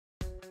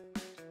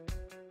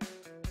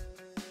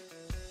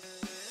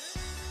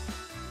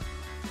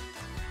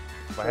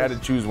If I had to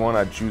choose one,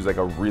 I'd choose like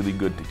a really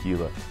good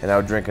tequila. And I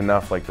would drink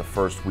enough like the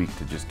first week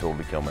to just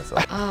totally kill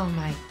myself. Oh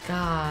my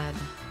God.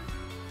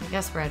 I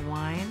guess red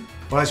wine.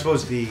 Well, I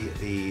suppose the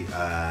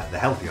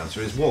healthy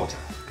answer is water,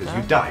 because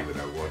you'd die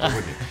without water,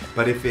 wouldn't you?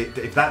 But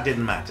if that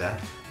didn't matter,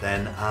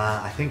 then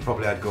I think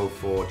probably I'd go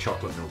for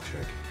chocolate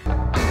milkshake.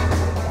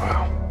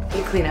 Wow.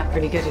 You clean up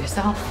pretty good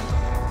yourself.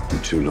 You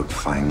two look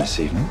fine this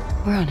evening.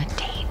 We're on a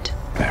date.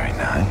 Very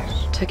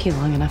nice. Took you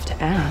long enough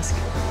to ask.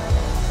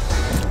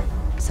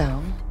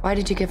 So, why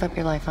did you give up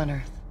your life on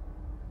Earth?